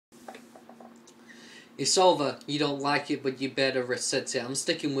It's over, you don't like it, but you better reset it. I'm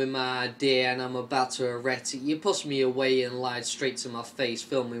sticking with my idea and I'm about to erect it. You pushed me away and lied straight to my face,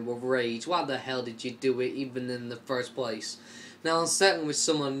 filled me with rage. Why the hell did you do it even in the first place? Now I'm settling with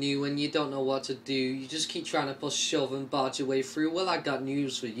someone new and you don't know what to do. You just keep trying to push, shove and barge your way through. Well, I got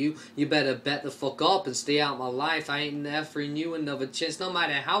news for you. You better bet the fuck up and stay out my life. I ain't offering you another chance no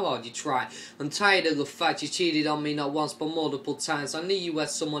matter how hard you try. I'm tired of the fact you cheated on me not once but multiple times. I knew you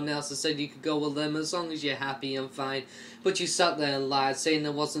had someone else and said you could go with them as long as you're happy and fine. But you sat there and lied, saying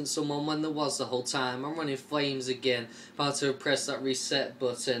there wasn't someone when there was the whole time. I'm running flames again, about to press that reset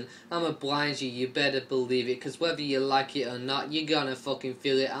button. I'ma blind you, you better believe it, cause whether you like it or not, you're gonna fucking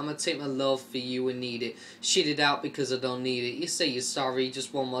feel it. I'ma take my love for you and need it. Shit it out because I don't need it. You say you're sorry,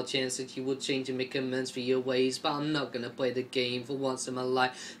 just one more chance that you would change and make amends for your ways. But I'm not gonna play the game for once in my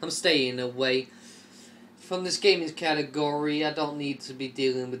life. I'm staying away from this gaming category. I don't need to be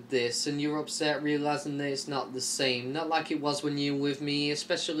dealing with this. And you're upset realizing that it's not the same. Not like it was when you were with me,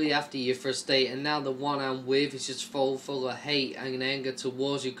 especially after your first date. And now the one I'm with is just full of hate and anger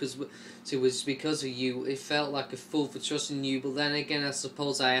towards you, because it was because of you. It felt like a fool for trusting you, but then again I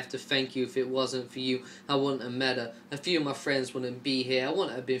suppose I have to thank you. If it wasn't for you, I wouldn't have met her. A few of my friends wouldn't be here. I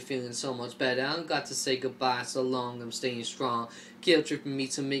wouldn't have been feeling so much better. I'm glad to say goodbye. So long, I'm staying strong. Guilt tripping me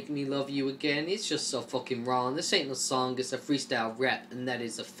to make me love you again. It's just so fucking wrong. This ain't no song, it's a freestyle rap, and that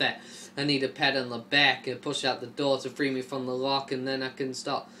is a fact. I need a pat on the back and push out the door to free me from the lock, and then I can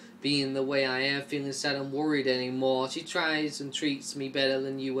stop being the way I am, feeling sad and worried anymore. She tries and treats me better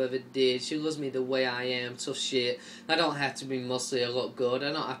than you ever did. She loves me the way I am, tough shit. I don't have to be muscly or look good.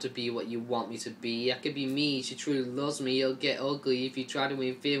 I don't have to be what you want me to be. I could be me. She truly loves me. It'll get ugly if you try to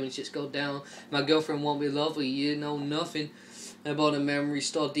interfere when shits go down. My girlfriend won't be lovely. You know nothing about a memory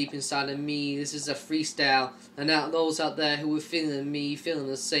stored deep inside of me. This is a freestyle, and out those out there who are feeling me, feeling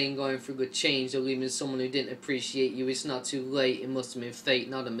the same, going through a change, or leaving someone who didn't appreciate you. It's not too late. It must have been fate,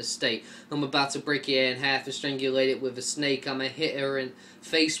 not a mistake. I'm about to break your hair in half and strangulate it with a snake. I'ma hit her in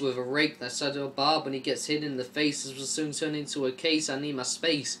face with a rake that's out of a barb. When he gets hit in the face, this will soon turn into a case. I need my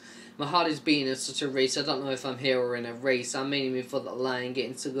space. My heart is beating in such a race. I don't know if I'm here or in a race. I'm aiming for the line,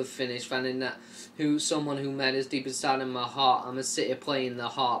 getting to the finish, finding that someone who matters deep inside in my heart. I'ma sit here playing the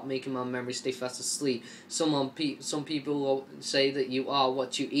harp, making my memory stay fast asleep. Some people will say that you are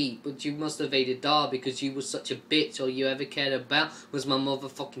what you eat, but you must have ate a dog because you was such a bitch. All you ever cared about was my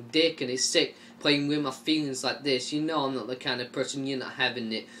motherfucking dick, and it's sick playing with my feelings like this. You know I'm not the kind of person you're not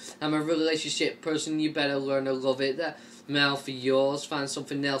having it. I'm a relationship person, you better learn to love it. That mouth of yours, find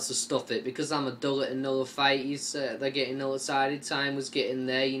something else to stuff it, because I'm a dull at another fight. You said they're getting excited. Time was getting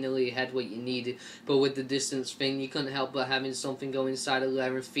there. You nearly had what you needed, but with the distance thing, you couldn't help but having something go inside of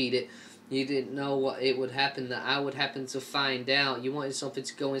there and feed it. You didn't know what it would happen, that I would happen to find out. You wanted something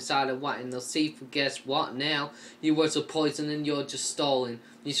to go inside of what in the sea, for guess what now? Your words are poison and you're just stalling.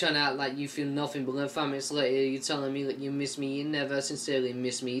 You're trying to act like you feel nothing, but then 5 minutes later you're telling me that you miss me. You never sincerely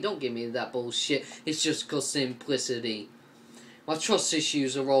miss me. Don't give me that bullshit. It's just cause simplicity. My trust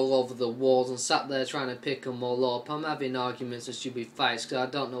issues are all over the walls, and sat there trying to pick them all up. I'm having arguments and stupid fights because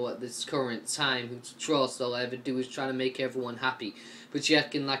I don't know at this current time who to trust. All I ever do is try to make everyone happy. But you're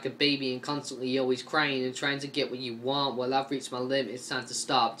acting like a baby and constantly always crying and trying to get what you want. Well, I've reached my limit. It's time to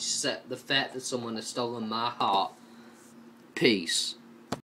stop. Just accept the fact that someone has stolen my heart. Peace.